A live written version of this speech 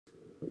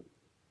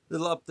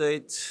Little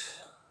update,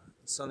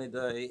 sunny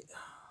day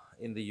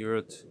in the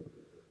yurt.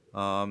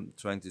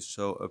 Trying to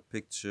show a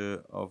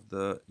picture of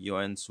the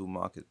Joensuu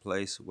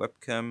marketplace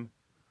webcam.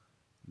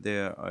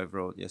 There I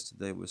wrote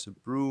yesterday with a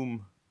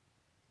broom.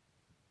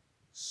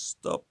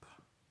 Stop.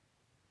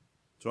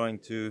 Trying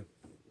to,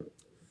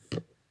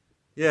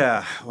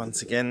 yeah,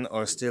 once again,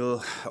 or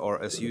still,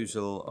 or as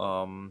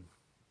usual,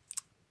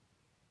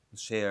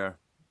 share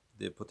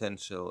the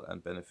potential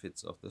and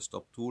benefits of the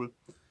stop tool.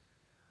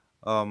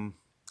 Um,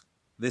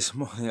 this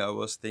morning I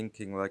was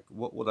thinking, like,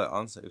 what would I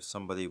answer if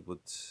somebody would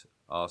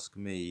ask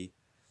me,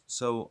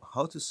 so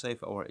how to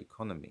save our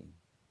economy?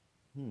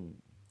 Hmm,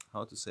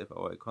 how to save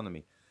our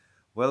economy?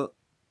 Well,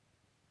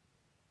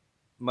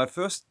 my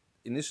first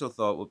initial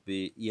thought would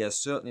be, yes,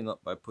 certainly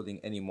not by putting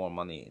any more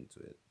money into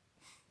it.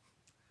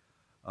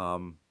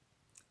 Um,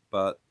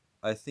 but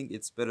I think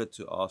it's better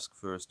to ask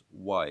first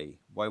why.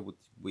 Why would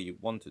we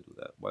want to do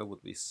that? Why would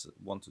we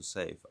want to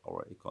save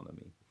our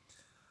economy?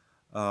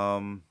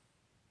 Um,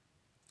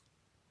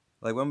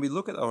 like when we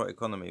look at our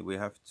economy, we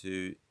have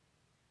to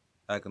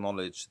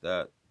acknowledge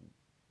that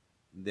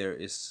there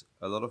is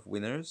a lot of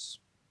winners,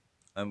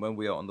 and when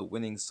we are on the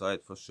winning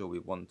side, for sure we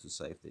want to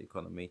save the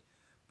economy.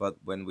 But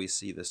when we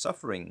see the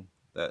suffering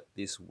that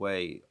this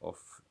way of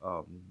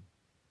I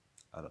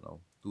don't know,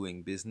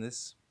 doing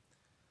business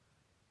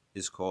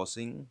is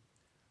causing,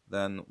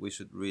 then we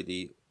should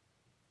really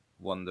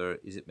wonder,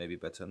 is it maybe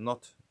better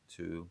not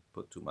to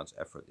put too much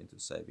effort into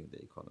saving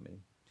the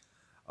economy?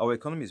 Our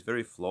economy is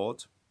very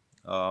flawed.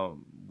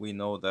 We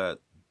know that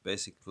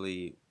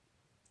basically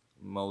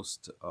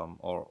most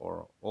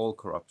or all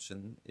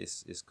corruption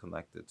is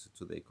connected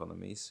to the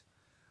economies.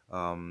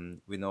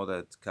 We know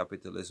that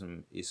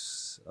capitalism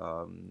is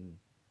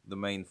the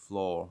main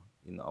flaw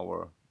in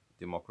our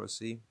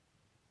democracy.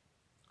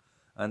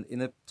 And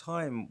in a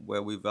time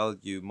where we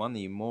value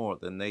money more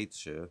than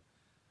nature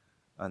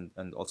and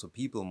also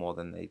people more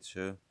than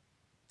nature,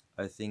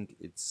 I think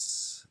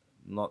it's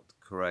not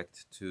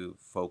correct to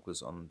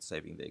focus on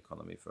saving the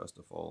economy first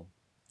of all.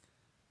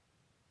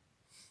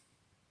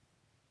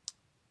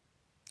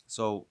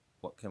 So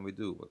what can we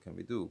do? What can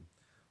we do?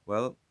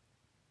 Well,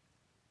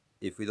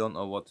 if we don't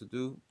know what to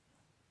do,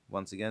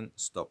 once again,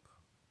 stop.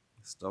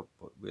 Stop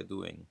what we're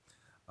doing.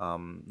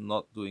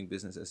 Not doing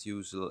business as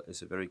usual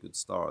is a very good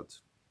start.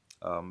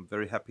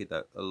 Very happy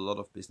that a lot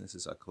of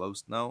businesses are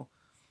closed now,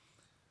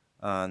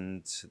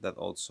 and that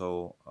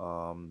also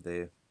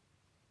the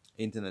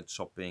internet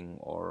shopping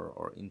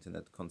or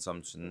internet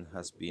consumption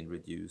has been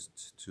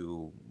reduced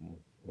to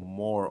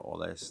more or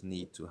less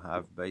need to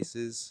have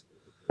basis.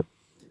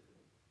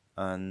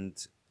 And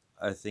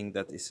I think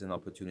that is an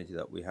opportunity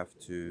that we have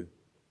to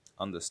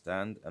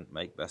understand and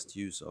make best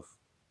use of.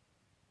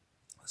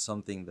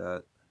 Something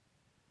that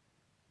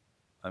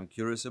I'm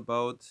curious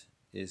about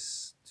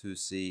is to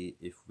see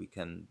if we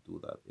can do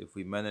that. If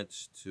we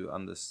manage to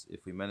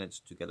if we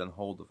manage to get a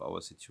hold of our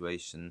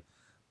situation,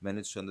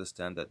 manage to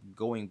understand that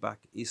going back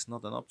is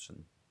not an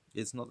option.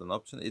 It's not an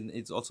option.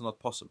 It's also not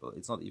possible.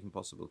 It's not even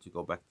possible to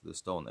go back to the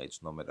Stone Age,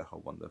 no matter how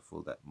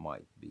wonderful that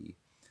might be,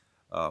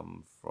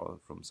 from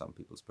some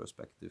people's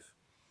perspective.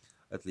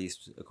 At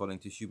least according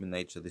to human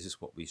nature, this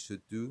is what we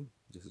should do.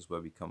 This is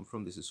where we come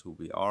from. This is who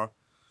we are,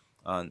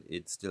 and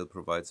it still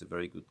provides a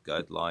very good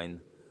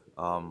guideline.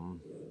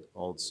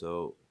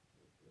 Also,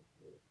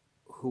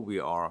 who we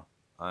are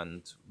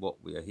and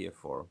what we are here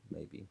for,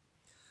 maybe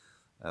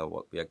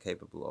what we are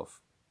capable of.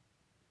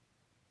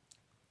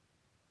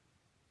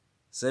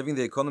 Saving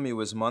the economy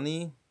with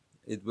money,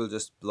 it will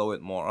just blow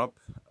it more up.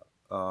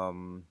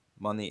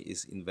 Money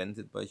is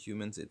invented by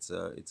humans. It's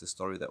a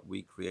story that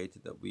we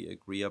created, that we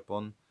agree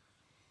upon,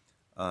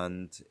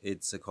 and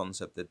it's a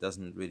concept that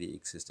doesn't really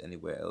exist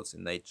anywhere else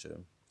in nature.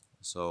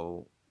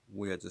 So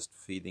we are just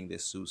feeding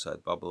this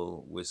suicide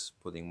bubble with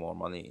putting more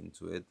money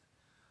into it.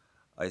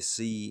 I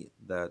see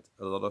that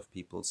a lot of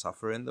people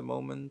suffer in the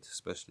moment,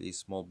 especially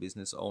small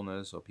business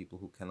owners or people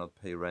who cannot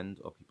pay rent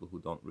or people who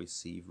don't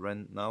receive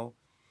rent now.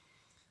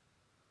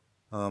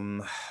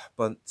 Um,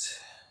 but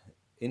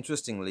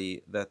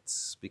interestingly,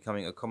 that's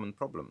becoming a common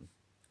problem.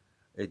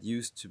 It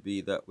used to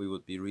be that we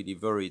would be really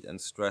worried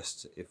and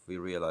stressed if we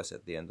realize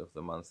at the end of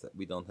the month that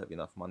we don't have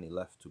enough money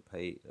left to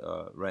pay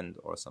rent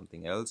or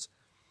something else.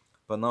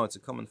 But now it's a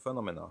common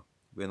phenomena.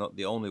 We're not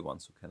the only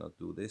ones who cannot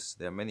do this.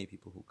 There are many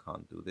people who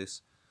can't do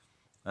this.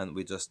 And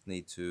we just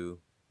need to,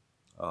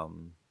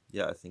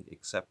 yeah, I think,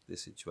 accept the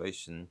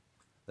situation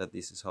that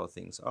this is how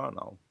things are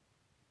now.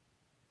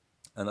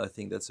 And I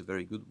think that's a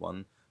very good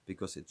one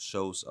because it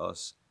shows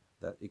us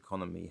that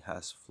economy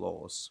has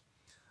flaws.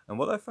 And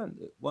what I find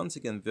once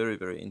again very,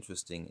 very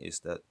interesting is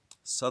that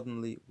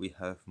suddenly we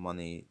have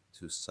money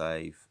to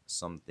save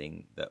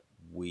something that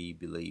we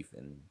believe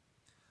in.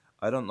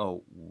 I don't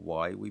know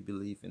why we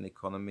believe in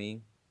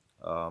economy.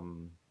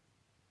 Um,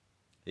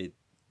 it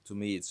to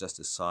me it's just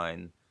a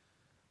sign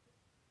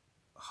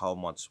how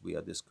much we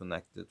are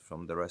disconnected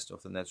from the rest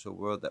of the natural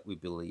world that we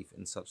believe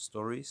in such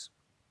stories.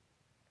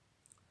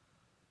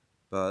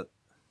 But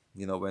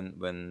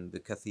when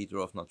the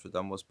Cathedral of Notre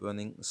Dame was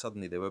burning,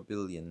 suddenly there were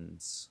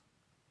billions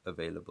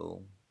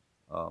available.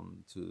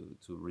 to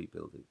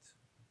rebuild it.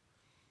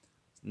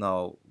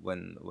 Now,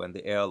 when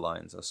the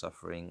airlines are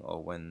suffering,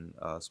 or when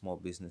small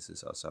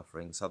businesses are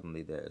suffering,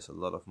 suddenly there is a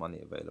lot of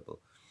money available.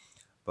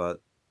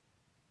 But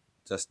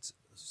just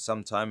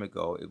some time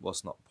ago, it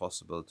was not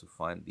possible to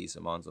find these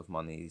amounts of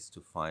monies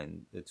to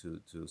find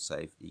to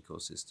save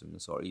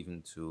ecosystems, or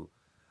even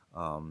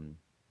um,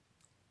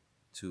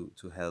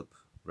 to help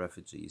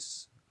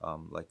refugees,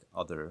 like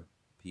other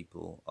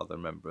people, other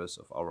members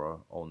of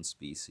our own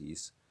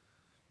species.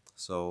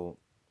 So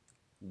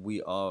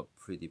we are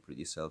pretty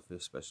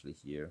selfish, especially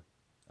here,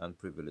 and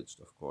privileged,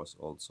 of course,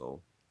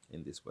 also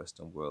in this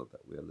Western world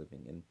that we are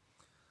living in,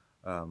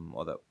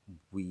 or that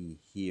we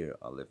here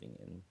are living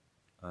in.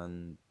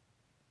 And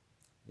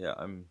yeah,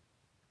 I'm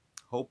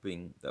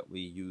hoping that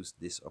we use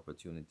this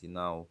opportunity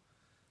now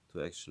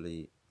to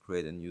actually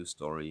create a new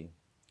story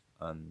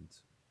and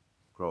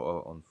grow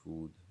our own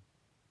food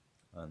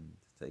and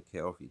take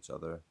care of each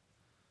other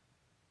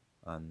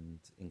and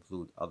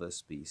include other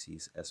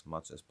species as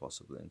much as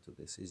possible into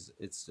this.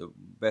 It's the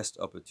best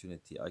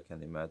opportunity I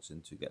can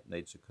imagine to get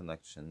nature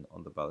connection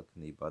on the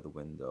balcony, by the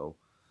window,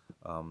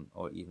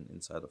 or even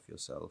inside of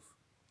yourself.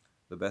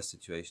 The best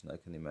situation I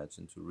can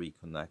imagine to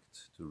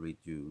reconnect, to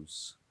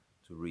reduce,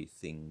 to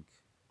rethink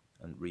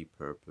and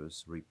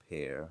repurpose,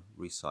 repair,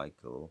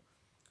 recycle,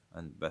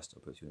 and best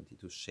opportunity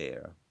to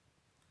share.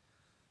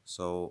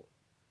 So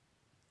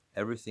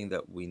everything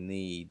that we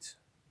need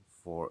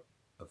for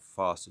a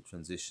faster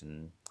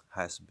transition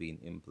has been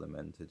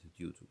implemented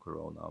due to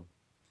Corona.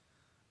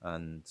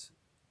 And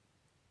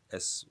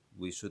as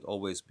we should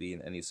always be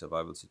in any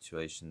survival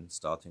situation,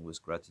 starting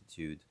with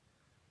gratitude,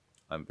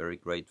 I'm very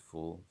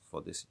grateful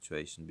for this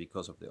situation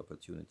because of the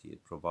opportunity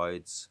it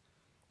provides.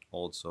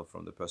 Also,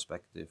 from the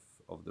perspective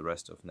of the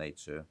rest of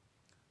nature,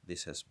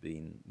 this has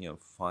been,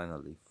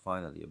 finally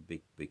a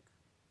big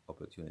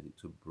opportunity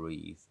to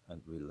breathe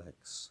and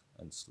relax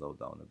and slow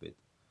down a bit.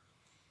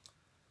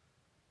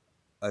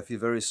 I feel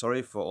very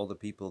sorry for all the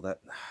people that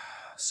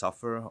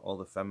suffer, all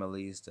the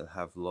families that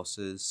have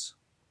losses.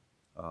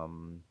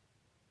 Um,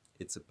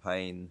 it's a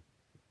pain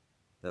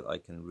that I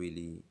can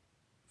really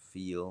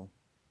feel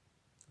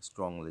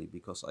strongly,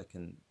 because I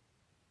can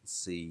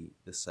see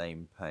the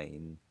same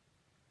pain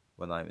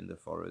when I'm in the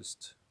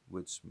forest,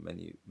 which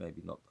many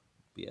maybe not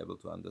be able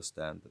to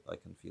understand that I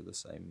can feel the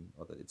same,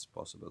 or that it's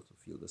possible to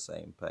feel the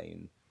same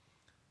pain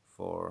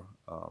for,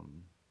 I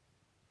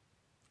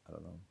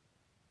don't know,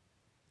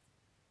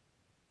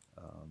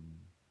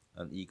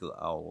 an eagle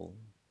owl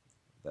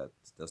that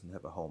doesn't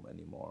have a home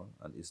anymore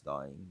and is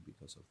dying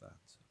because of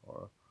that,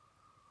 or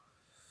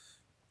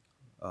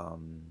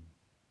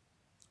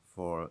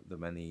for the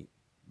many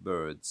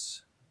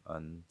birds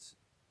and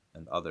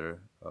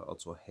other,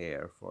 also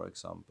hare, for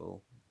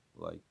example,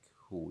 like,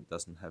 who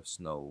doesn't have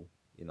snow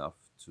enough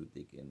to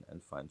dig in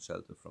and find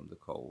shelter from the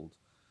cold.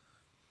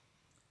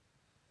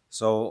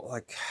 So,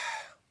 like,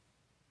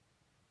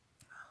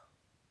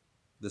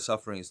 the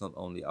suffering is not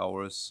only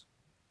ours,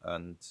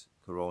 and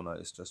Corona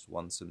is just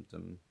one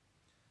symptom.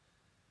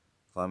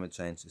 Climate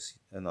change is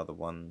another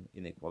one.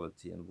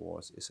 Inequality and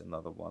wars is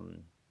another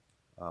one.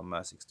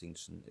 Mass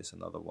extinction is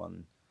another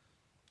one.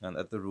 And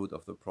at the root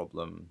of the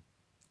problem,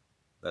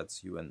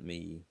 that's you and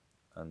me,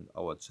 and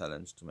our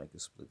challenge to make a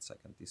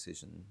split-second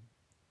decision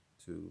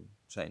to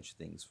change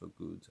things for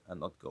good and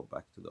not go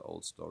back to the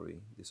old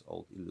story, this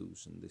old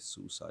illusion, this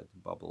suicide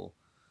bubble,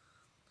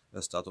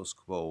 a status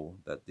quo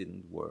that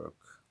didn't work,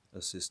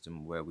 a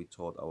system where we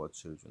taught our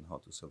children how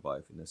to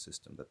survive in a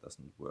system that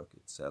doesn't work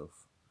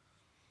itself.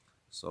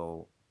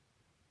 So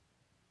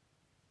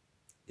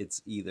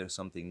it's either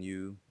something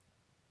new,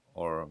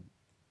 or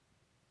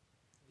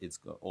it's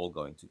all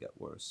going to get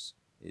worse.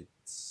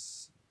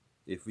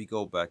 If we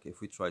go back, if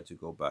we try to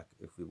go back,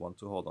 if we want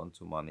to hold on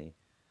to money,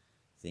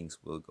 things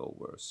will go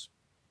worse.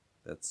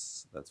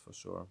 That's for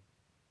sure.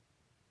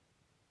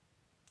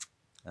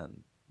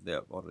 And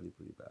they're already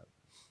pretty bad.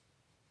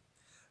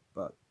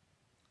 But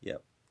yeah,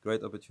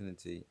 great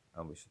opportunity,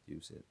 and we should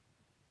use it.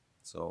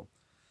 So,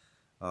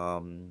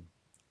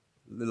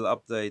 little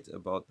update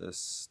about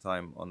this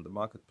time on the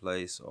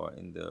marketplace, or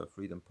in the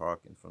Freedom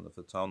Park in front of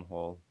the town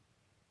hall.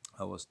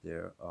 I was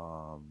there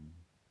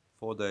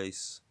 4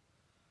 days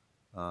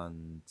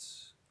and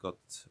got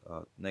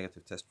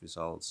negative test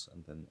results,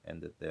 and then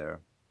ended there.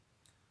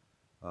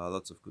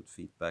 Lots of good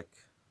feedback,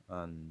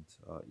 and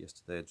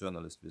yesterday a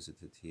journalist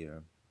visited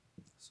here,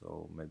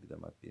 so maybe there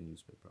might be a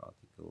newspaper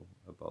article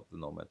about the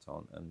Nomad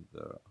Town and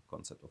the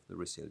concept of the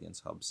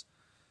resilience hubs.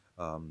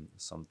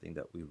 Something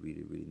that we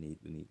really need.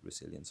 We need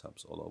resilience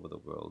hubs all over the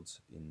world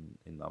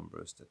in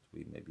numbers that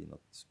we maybe not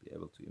be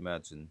able to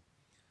imagine.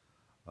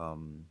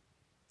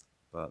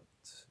 But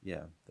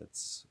yeah,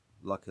 that's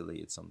luckily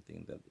it's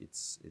something that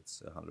it's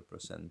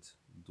 100%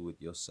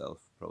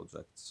 do-it-yourself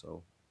project.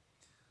 So,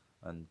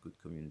 and good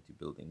community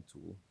building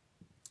tool.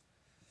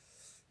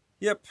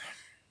 Yep,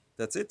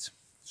 that's it.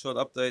 Short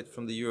update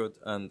from the yurt,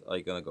 and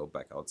I'm gonna go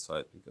back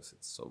outside because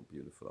it's so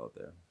beautiful out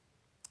there,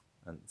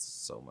 and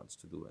so much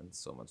to do and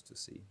so much to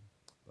see.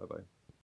 Bye bye.